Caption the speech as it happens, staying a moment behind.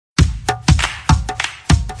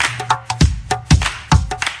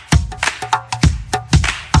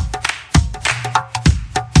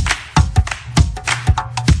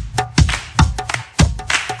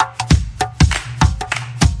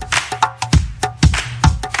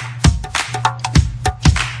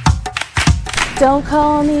Don't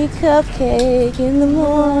call me cupcake in the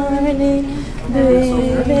morning,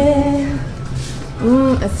 baby.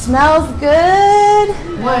 It smells good.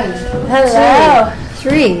 1, Hello. 2,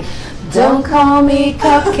 3. Don't call me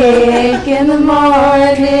cupcake in the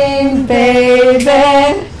morning, baby.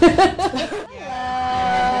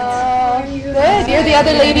 Good. You're the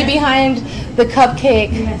other lady behind the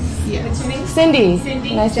cupcake. Yes. What's your name? Cyndi.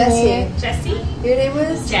 Cyndi. Nice to meet you. Jessi. Your name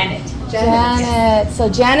was? Janet. Janet. So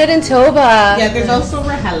Janet and Tova. Yeah, there's also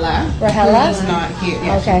Rahela. Rahela? Who's not here.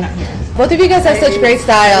 Yeah, Okay. she's not here. Both of you guys have such great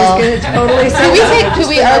style. Totally.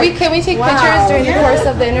 Can we take pictures during the course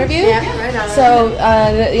of the interview? Yeah, right on. So,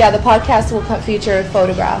 the podcast will feature a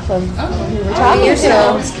photograph of who we're talking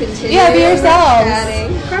to. Yeah, be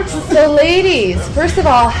yourselves. So, ladies, first of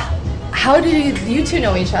all, how do you two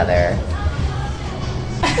know each other?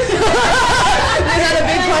 Is that a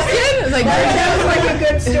big question? It's like, That sounds like a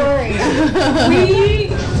good story.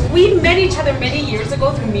 We met each other many years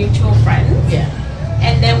ago through mutual friends. Yeah.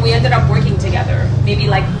 And then we ended up working together, maybe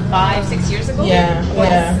like 5-6 years ago. Yeah.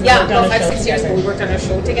 About 5-6 years ago, we worked on a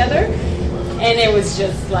show together, and it was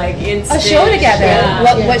just like instant. a show together. Yeah.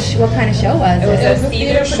 What kind of show was It it? was a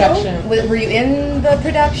theater production. Were you in the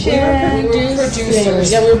production? We were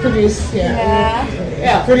producers. Yeah, we were producers. Yeah.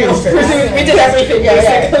 Yeah, Producers. we did everything.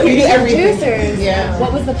 Yeah. We did everything. Producers. Yeah.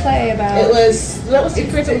 What was the play about? That was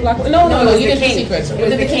Secrets of Black. No, you didn't do Secrets. It was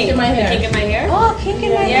the Kink in My Hair. Kink in My Hair. Oh, Kink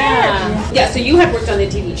in My Hair. Yeah. So you had worked on the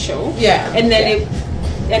TV show. Yeah. And then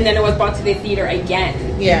it was brought to the theater again.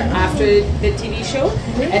 Yeah. After the TV show,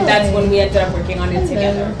 and that's when we ended up working on it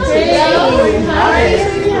together. Hey. Hi.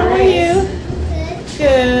 How are you?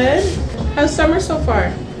 Good. How's summer so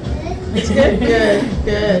far? It's good.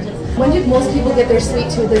 Good. When do most people get their sweet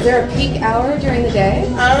tooth? Is there a peak hour during the day?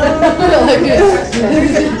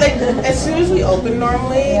 Like as soon as we open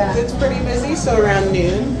normally, it's pretty busy. So around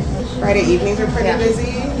noon, Friday evenings are pretty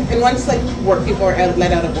busy. And once like work people are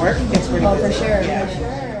let out of work, it's pretty busy. For sure. Yeah. For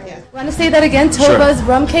sure. Want to say that again? Tova's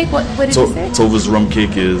rum cake. What did you say? Tova's rum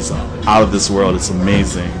cake is out of this world. It's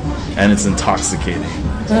amazing, and it's intoxicating.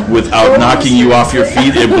 Without knocking you off your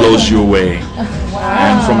feet, it blows you away.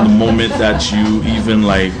 And from the moment that you even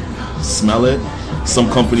like smell it, some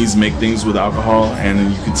companies make things with alcohol,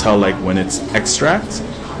 and you can tell like when it's extract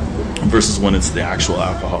versus when it's the actual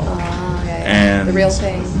alcohol. And the real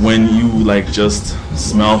thing. When you like just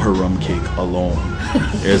smell her rum cake alone,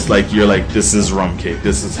 it's like you're like, this is rum cake.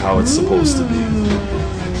 This is how it's supposed to be.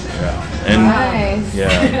 Yeah. And nice. Yeah.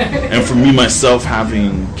 And for me myself,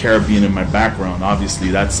 having Caribbean in my background, obviously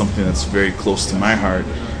that's something that's very close to my heart.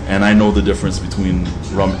 And I know the difference between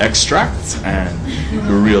rum extract and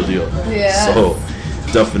the real deal. Yeah. So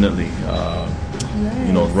definitely,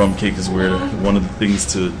 rum cake is one of the things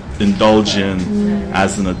to indulge in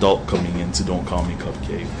as an adult coming into Don't Call Me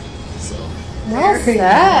Cupcake. So. Well said.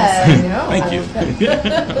 Thank you.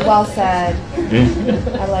 Well said.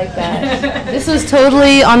 I like that. This was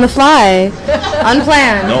totally on the fly,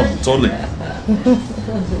 unplanned. No, totally.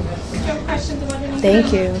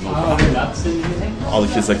 Thank you. All the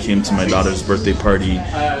kids that came to my daughter's birthday party,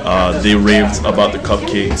 they raved about the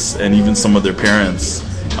cupcakes, and even some of their parents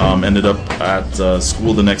ended up at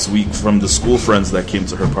school the next week from the school friends that came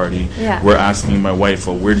to her party. Yeah. Were asking my wife,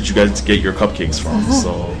 where did you guys get your cupcakes from?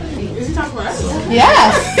 So. Is he talking about us?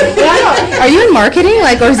 Yes. Are you in marketing?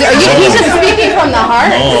 Like, or he's just speaking from the heart?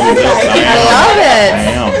 No, I love it.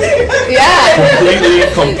 I am. Yeah.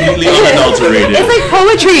 Completely unadulterated. It's like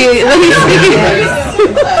poetry when he's speaking.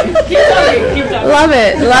 Keep talking.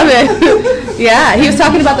 Love it. Yeah, he was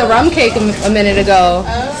talking about the rum cake a minute ago,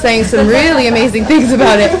 saying some really amazing things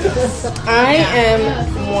about it. I am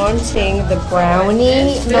wanting the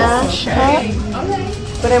brownie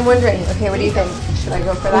mashup, but I'm wondering, okay, what do you think? Should I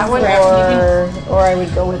go for that one, or I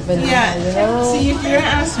would go with vanilla? Yeah. You know? See, if you're gonna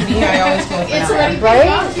ask me, I always go with vanilla.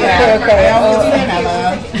 Right? Yeah. Okay. I always do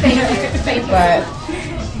vanilla. Thank you. But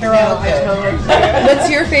they're all good. What's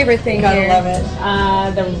your favorite thing Gotta here? love it.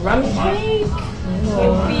 The rum cake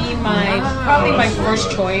would be probably my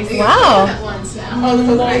first choice. Wow. Oh, the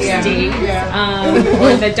Most yeah. days. Yeah.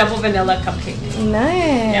 Or the double vanilla cupcake.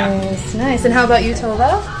 Nice, nice. And how about you,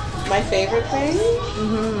 Tova? My favorite thing?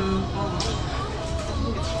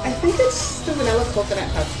 I think it's the vanilla coconut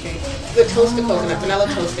cupcake. The toasted coconut, vanilla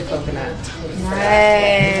toasted coconut.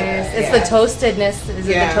 Nice. It's the toastedness. Is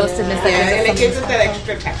it the toastedness that and it gives it something that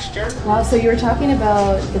extra texture. Wow, so you were talking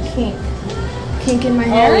about the kink in my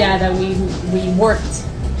hair? Oh yeah, that we worked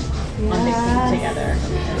on the kink together.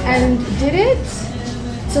 And did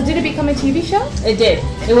it become a TV show? It did.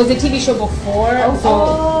 It was a TV show before.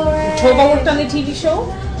 Right. Tova worked on the TV show,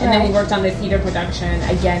 and then we worked on the theater production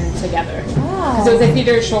again together. Because it was a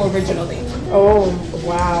theater show originally. Oh,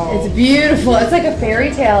 wow. It's beautiful. It's like a fairy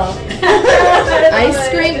tale. Ice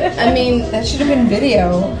cream. I mean, That should have been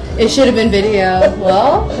video. it should have been video.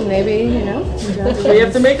 Well, maybe, you know. We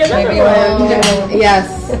have to make it Maybe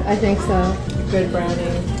Yes, I think so. good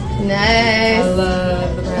brownie. Nice. I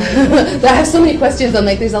love the brownie. I have so many questions. I'm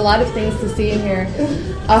like, there's a lot of things to see in here.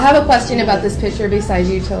 I'll have a question about this picture beside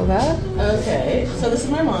you, Tova. Okay, so this is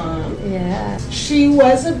my mom. Yeah. She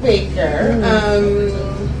was a baker.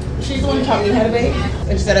 She's the one who taught me how to bake.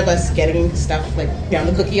 Instead of us getting stuff like down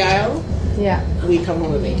the cookie aisle, Yeah. we come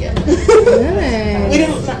home and make it. Nice. We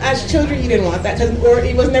didn't, as children, you didn't want that because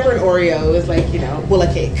it was never an Oreo. It was like, you know, bulla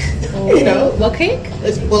cake. You know, What cake?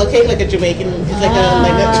 it's bulla cake like a Jamaican. It's like a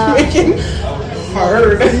Jamaican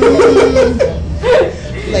hard.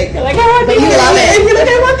 Like I want But you love it. And you're like,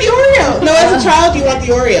 I want the Oreo. No, as a child, you want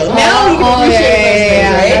the Oreo. Now you can appreciate those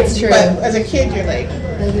things, right? That's true. But as a kid, you're like.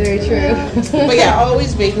 That's very true. But yeah,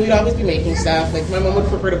 always baking. We'd always be making stuff. Like my mom would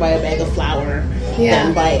prefer to buy a bag of flour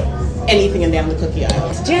than buy anything in down the cookie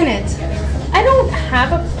aisle. Janet. I don't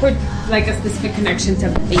have a specific connection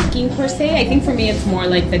to baking per se. I think for me it's more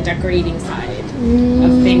like the decorating side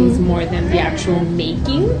of things more than the actual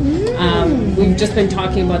making. We've just been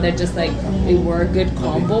talking about that, just like we're a good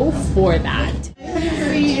combo for that.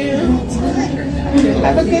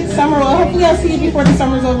 Have a good summer. Well, hopefully I'll see you before the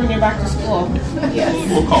summer's over and you're back to school. Yes.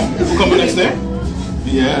 We'll come the next day.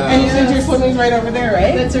 Yeah. And you said your swimming's right over there,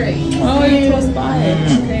 right? That's right. Oh, you're close by.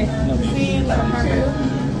 Okay. See you later.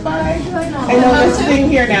 Bye. I know this thing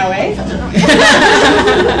here now, eh?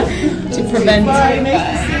 To prevent. Bye.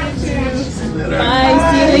 Nice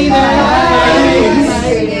to see you too. Bye. See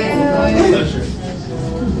you later. Pleasure.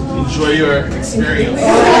 Enjoy your experience.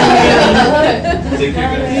 Take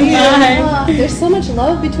care, guys. Bye. There's so much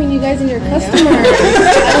love between you guys and your customers. I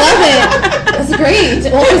love it. That's great.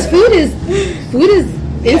 Well, because food is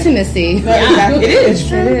intimacy. Yeah, it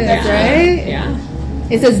is. It is, right? Yeah.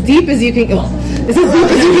 It's as deep as you can go. It's as deep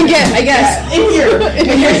as you can get, I guess. In here. Okay,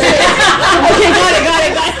 got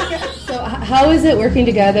it. So how is it working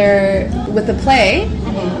together with the play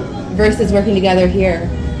versus working together here?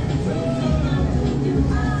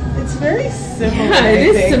 It's very similar. Yeah, it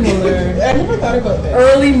is similar. I never thought about this.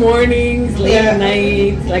 Early mornings, late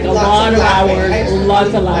nights, like a lot of laughing. hours,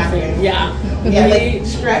 lots of laughing. Yeah. Yeah, like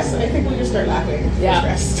stress. I think we just start laughing. Yeah.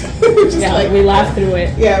 We're stressed. Just Yeah, like we laugh through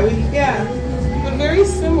it. but very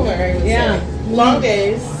similar. I would say. Long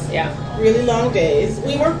days. Yeah. Really long days.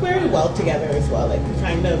 We work very well together as well. Like we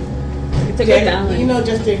kind of. It's a good balance. You know,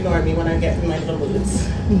 just to ignore me when I get in my little moods.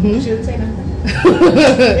 She would say nothing.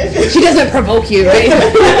 She doesn't provoke you, right?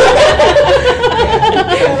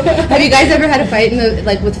 Have you guys ever had a fight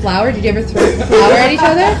with flour? Did you ever throw flour at each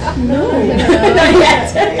other? Not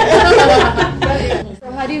yet.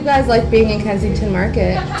 So how do you guys like being in Kensington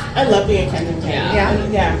Market? I love being in Kensington.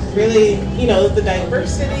 Yeah. Really, the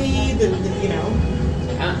diversity, the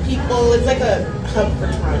people. It's like a hub for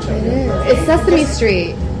Toronto. It is. It's Sesame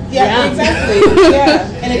Street. Yeah, exactly. Yeah,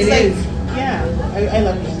 and it's I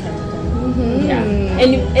love being in Kensington. Yeah. And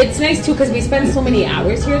it's nice too because we spend so many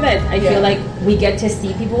hours here that I feel like we get to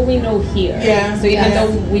see people we know here. Yeah. So even though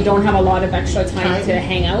we don't have a lot of extra time to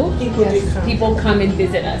hang out, people come and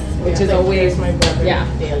visit us, which is always my brother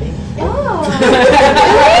daily. Oh.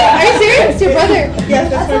 Are you serious? It's your brother? Yes,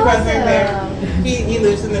 that's my brother there. He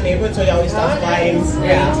lives in the neighborhood, so he always stops by and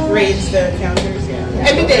raids the counters. Yeah.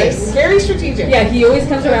 Every day. Very strategic. Yeah, he always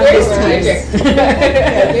comes around Very this strategic. time.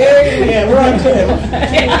 We're on to him.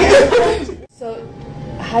 So,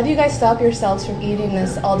 how do you guys stop yourselves from eating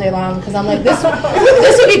this all day long? Because I'm like, this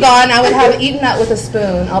would be gone. I would have eaten that with a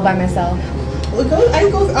spoon all by myself. I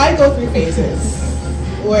go through phases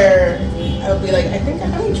where I'll be like, I think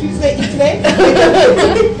how many trees did I eat today?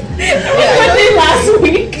 One day last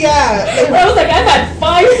week. Yeah. I was like, I've had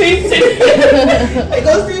 5 things today. It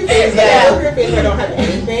goes through phases. I go through a phase where I don't have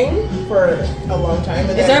anything for a long time.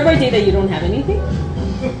 Is there ever a day that you don't have anything?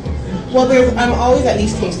 Well, I'm always at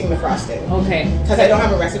least tasting the frosting. Okay. Because I don't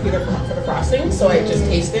have a recipe for the frosting, so I just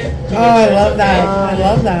taste it. Oh, I love that. I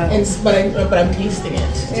love that. But I'm tasting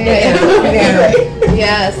it. Yeah.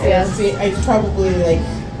 Yes. See, I probably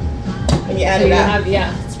when you add it up,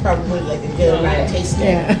 it's probably like a good amount of tasting.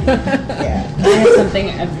 Yeah. I have something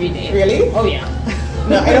every day. Really? Oh yeah.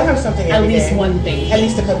 No, I don't have something every day. At least one thing. At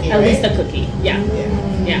least a cookie. At least a cookie. Yeah.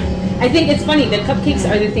 I think it's funny. The cupcakes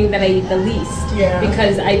are the thing that I eat the least. Yeah.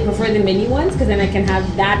 Because I prefer the mini ones because then I can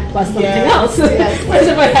have that plus something else. Yes. Whereas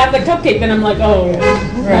if I have the cupcake, then I'm like, oh,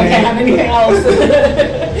 I can't have anything else.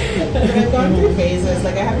 But I've gone through phases.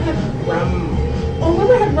 Like I haven't had rum. Oh oh,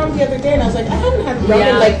 remember I had rum the other day, and I was like, I haven't had rum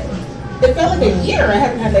in like, it felt like a year. I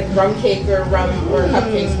haven't had like rum cake or rum or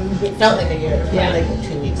cupcakes. It felt like a year. It felt like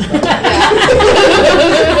 2 weeks. 2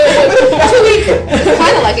 weeks.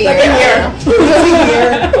 Kind of like a year.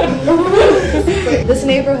 Like This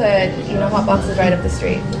neighborhood, you know, Hot Box is right up the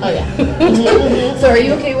street. oh yeah. So are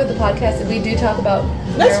you okay with the podcast if we do talk about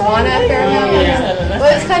That's marijuana fine. a fair amount? Yeah.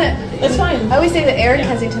 Well, it's kind of. That's fine. I always say the air in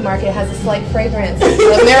Kensington Market has a slight fragrance of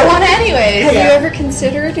marijuana anyways. Have you ever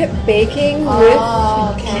considered baking with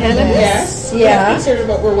cannabis? Yes. Yeah. Considered,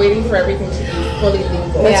 but we're waiting for everything to be fully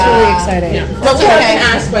legal. That's really exciting. Yeah. But we have been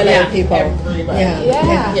asked by like people. everybody.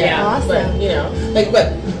 Yeah. Awesome. But you know,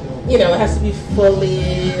 but you know, it has to be fully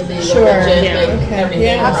legal. Sure. Legit, Yeah. like everything.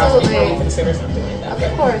 Yeah, absolutely. Before we consider something like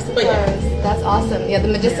that. Of course. That's awesome. Yeah, the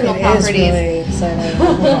medicinal It is properties. really exciting.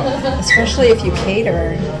 Especially if you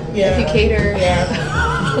cater. Yeah. If you cater. Yeah.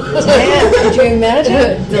 Yeah, could you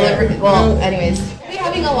imagine? Deliver. Well, anyways, we're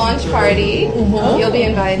having a launch party. You'll be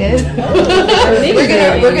invited.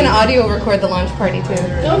 we're gonna audio record the launch party too.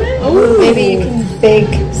 Maybe you can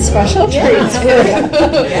bake special treats for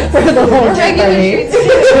the whole Regular party. treats.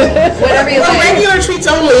 Whatever you Well, like. regular treats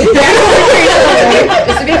only.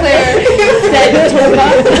 Just to be clear,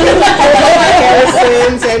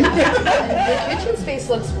 Harrison's and the kitchen space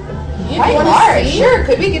looks quite large. Sure,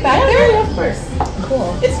 could we get back there? yeah, of course.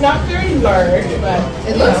 Cool. It's not very large, but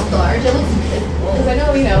It looks large. It looks because I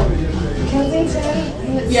know Kensington.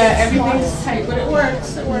 and it's yeah, everything's tight, but it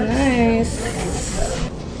works. It works. nice.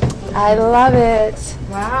 I love it.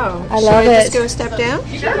 Wow. I love Should I it. just go step down?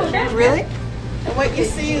 Sure. Really? And what you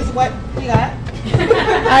see is what we got.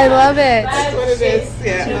 I love it. That's what it is.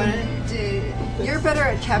 Yeah. You're better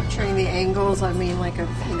at capturing the angles. I mean, like, of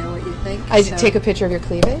what you think. I take a picture of your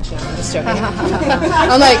cleavage. No, I'm just joking.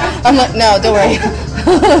 I'm like, no, don't worry.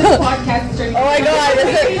 Oh my god,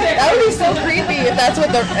 that would be so creepy if that's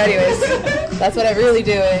what the. Anyways, that's what I'm really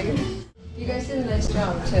doing. You guys did a nice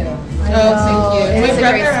job too. Oh, thank you. It My is a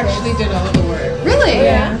brother great space. actually did all the work. Really?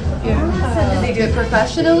 Yeah. Did they do it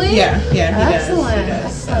professionally? Yeah, he Excellent.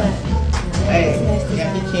 does. Excellent.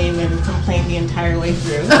 Yeah, he came and complained the entire way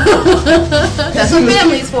through. That's what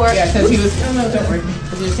family's for. Yeah, because he was, oh no, don't worry.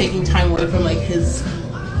 Because he was taking time away from like his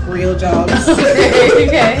real jobs.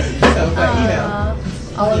 Okay. So, but you know.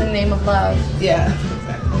 All in the name of love. Yeah.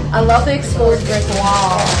 I love the exposed brick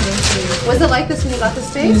wall. Was it like this when you got the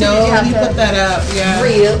space? No, or did you have he to put that up. Yeah.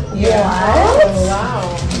 Real? Yeah. What? Oh,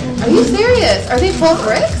 wow. Are you serious? Are they full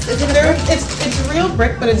bricks? Is it a brick? It's real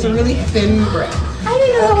brick, but it's a really thin brick. I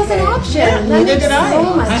didn't know that was an option. Yeah, That neither makes did I. so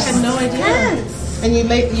much I had no idea. sense. And you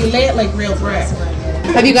lay it like real brick.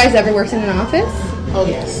 Have you guys ever worked in an office? Oh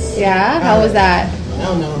yes. Yeah? How was that?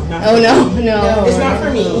 Oh no. Not Oh, for no. me. No. It's not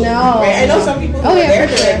for me. No. Right? I know some people who Oh, are yeah, there,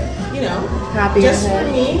 for but sure. like, you know, Happy just with for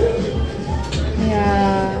it. me.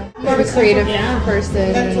 Yeah. More of a creative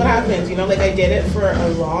person. That's what happens, you know, like I did it for a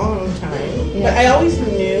long time. Yeah. But I always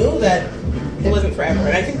knew that it wasn't forever.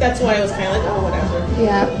 And I think that's why I was kind of like, oh, whatever.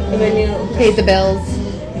 Yeah. And then you Paid the bills.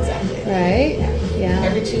 Exactly. Right? Yeah.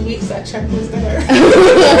 Every 2 weeks that check was there. You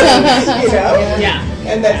know? Yeah.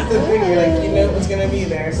 And that's the thing, you're like, you know it was going to be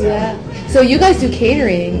there. So. Yeah. So you guys do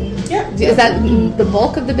catering. Yeah. Is that the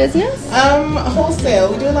bulk of the business?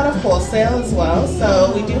 Wholesale. We do a lot of wholesale as well.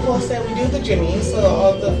 So we do wholesale. We do the Jimmy, so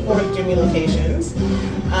all the 4 Jimmy locations.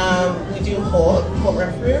 We do Holt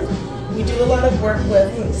Rep Room. We do a lot of work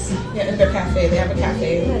with in their cafe. They have a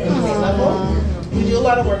cafe in the main level. We do a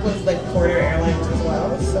lot of work with like Porter Airlines as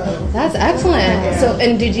well. So That's excellent. Yeah. So,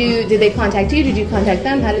 and did they contact you? Did you contact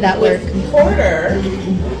them? How did that work? with Porter,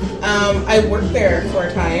 I worked there for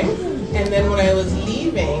a time, and then when I was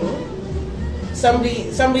leaving,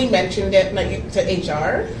 somebody mentioned it like to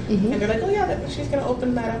HR, and they're like, "Oh yeah, she's gonna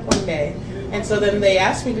open that up one day." And so then they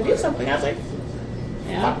asked me to do something. I was like,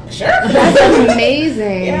 "Sure." That's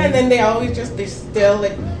amazing. Yeah, and then they still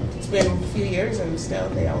like it's been a few years, and still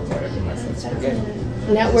they always order from us. It's good.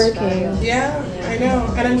 Networking. Yeah, I know,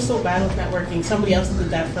 and I'm so bad with networking. Somebody else did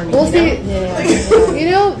that for me. Well, you see, know? you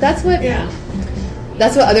know, that's what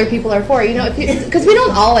other people are for. You know, because we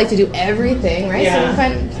don't all like to do everything, right? Yeah. So we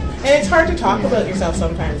find, And it's hard to talk about yourself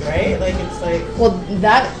sometimes, right? Like it's like well,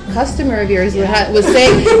 that customer of yours was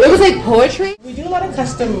saying it was like poetry. we do a lot of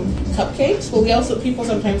custom cupcakes, but we also people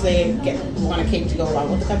sometimes they want a cake to go along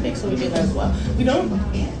with the cupcakes, so we do that as well. We don't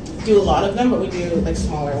do a lot of them, but we do like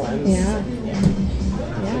smaller ones. Yeah.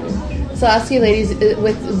 So I'll ask you, ladies,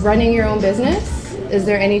 with running your own business, is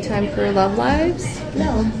there any time for love lives?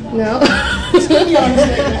 No. No. To be honest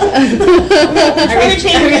with you. I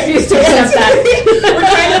refuse to accept that.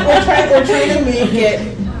 We're trying to make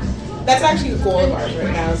it. That's actually the goal of ours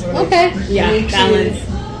right now. So Okay. Yeah, balance.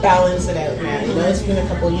 balance it out now. You know, it's been a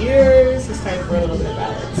couple years. It's time for a little bit of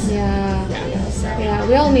balance. Yeah. So.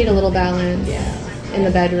 We all need a little balance. Yeah. In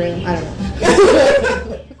the bedroom. I don't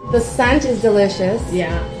know. The scent is delicious.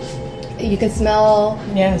 Yeah. You can smell.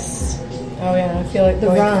 Yes. Oh yeah, I feel like the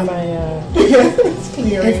going rum. through my. It's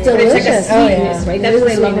delicious. It's like a sweetness, right? That's what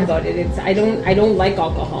I love sweetness. about it. It's I don't like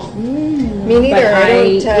alcohol. Me neither. But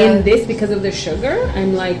I don't. in this, because of the sugar,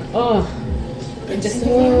 I'm like, oh, it just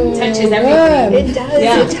touches everything. It does.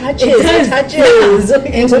 Yeah. It touches. It touches.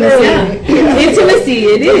 Intimacy. Intimacy.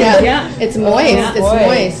 It is. Yeah. It's moist. Yeah. It's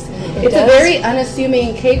moist. It's a very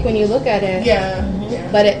unassuming cake when you look at it. Yeah.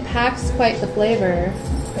 But it packs quite the flavor.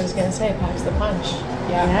 I was gonna say, it packs the punch.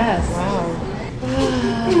 Yeah. Yes.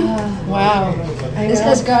 Wow. This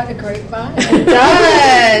has got a great vibe. It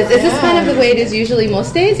does. Is this kind of the way it is usually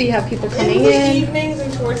most days? You have people coming In the in. evenings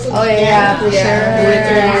and towards the Oh yeah, for sure.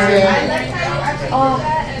 Yeah. Oh,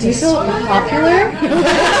 do you feel popular?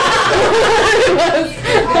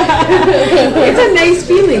 It's a nice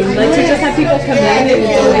feeling, like to just have people come in and it's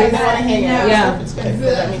They always. want to hang out. Yeah. So it's good. So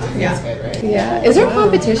that means it feels good, right? Yeah. Is there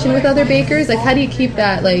competition with other bakers? Like, how do you keep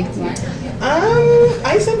that? Like,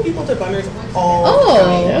 I send people to Bunners all the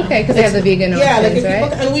oh, time. okay, because they have the vegan Yeah, like options, if people,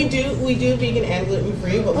 right? and we do vegan and gluten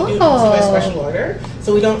free, but we do it also by special order.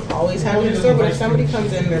 So we don't always have it in the store. But if somebody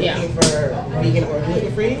comes in, they're looking for vegan or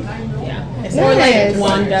gluten free. Yeah. It's Or Nice. like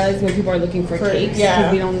Juan does when people are looking for cakes, yeah.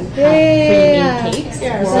 because we don't have Yeah. pre-made cakes.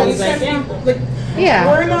 Yeah, We're so always we like, send people, like, Yeah.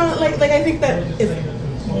 we're not like I think that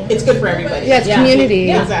it's good for everybody. Yeah, it's Yeah. community.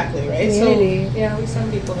 Yeah, exactly, right? Community. So yeah, we send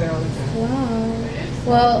people there all the time. Wow.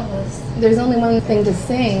 Well, there's only one thing to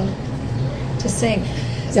sing. To sing.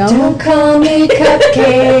 Don't call me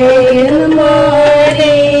cupcake in the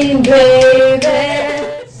morning,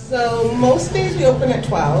 baby. So most days we open at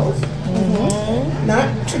 12. Not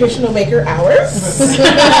traditional baker hours. That's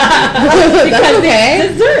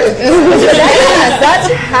okay. Yes, that's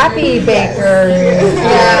happy baker.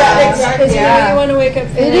 Yeah, exactly. Because you want to wake up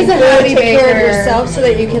feeling is a good, happy take care of baker. yourself so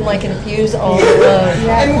that you can like infuse all the love.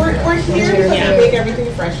 And we're here because we make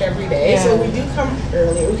everything fresh every day. So we do come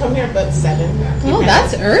early. We come here about 7. Oh,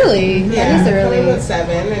 that's early. Yeah, That is we come early. about 7,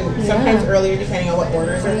 and sometimes earlier depending on what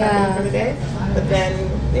orders are happening for the day. But then,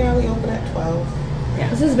 we open at 12.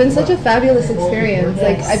 This has been such a fabulous experience.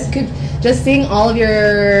 Like, I could just seeing all of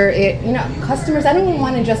your, customers. I don't even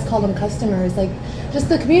want to just call them customers. Like, just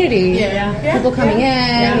the community. Yeah. People coming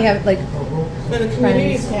in. We have like. No, the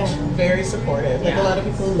community is very supportive. Like a lot of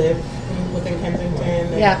people who live within Kensington.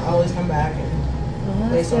 They always come back and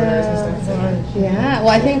place orders and stuff. Yeah. Well,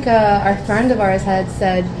 I think our friend of ours had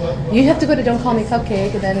said, you have to go to Don't Call Me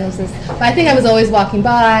Cupcake, and then it was this. But I think I was always walking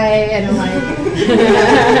by, and I'm like,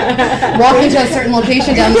 walking to a certain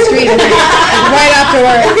location down the street, and right after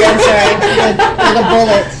work, I'm sorry, like a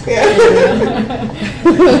bullet.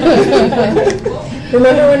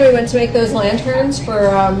 Remember when we went to make those lanterns for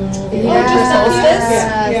solstice?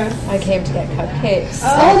 Yeah. I came to get cupcakes.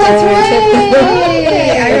 Oh, that's right.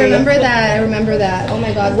 I remember that. Oh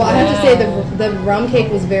my God. Well, I have to say the rum cake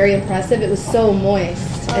was very impressive. It was so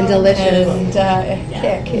moist and delicious. And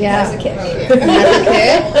kick. It has a kick. As a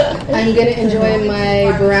kid, I'm gonna enjoy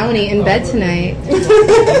my brownie in bed tonight.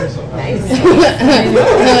 Nice.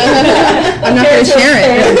 I'm not gonna share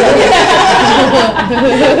it.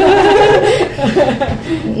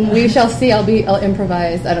 We shall see. I'll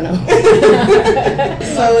improvise. I don't know.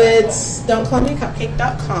 So it's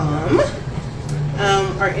don'tcallmecupcake.com.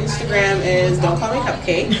 Our Instagram is Don't Call Me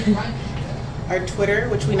Cupcake. Our Twitter,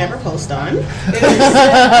 which we never post on, is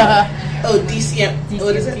DCM.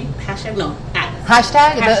 What is it? Hashtag? No.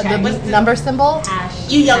 Hashtag? What's The number symbol?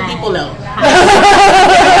 You young people know.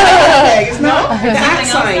 No? The @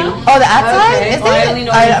 sign. Oh, the @ sign? Okay. Is Oh, I it? only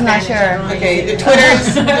know I'm not sure. Okay, the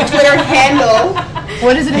Twitter handle.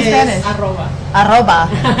 What is it in is Spanish? Arroba.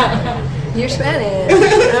 You're Spanish.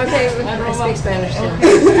 Okay, I speak Spanish too.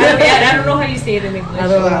 I don't know how you say it in English.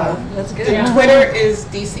 That's good. Yeah. Twitter is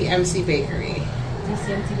DCMC Bakery.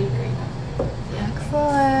 DCMC Bakery.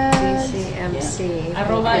 Excellent. DCMC.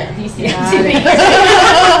 Arroba Yeah. DCMC Bakery.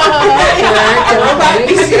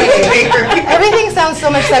 Everything sounds so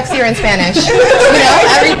much sexier in Spanish.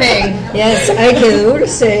 Everything. Yes, ay que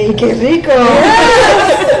dulce y que rico.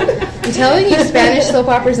 I'm telling you, Spanish soap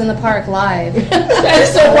operas in the park live.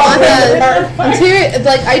 I'm serious.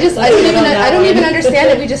 Like I don't even understand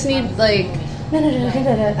it. We just need like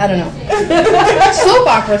I don't know, soap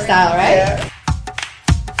opera style, right? Yeah.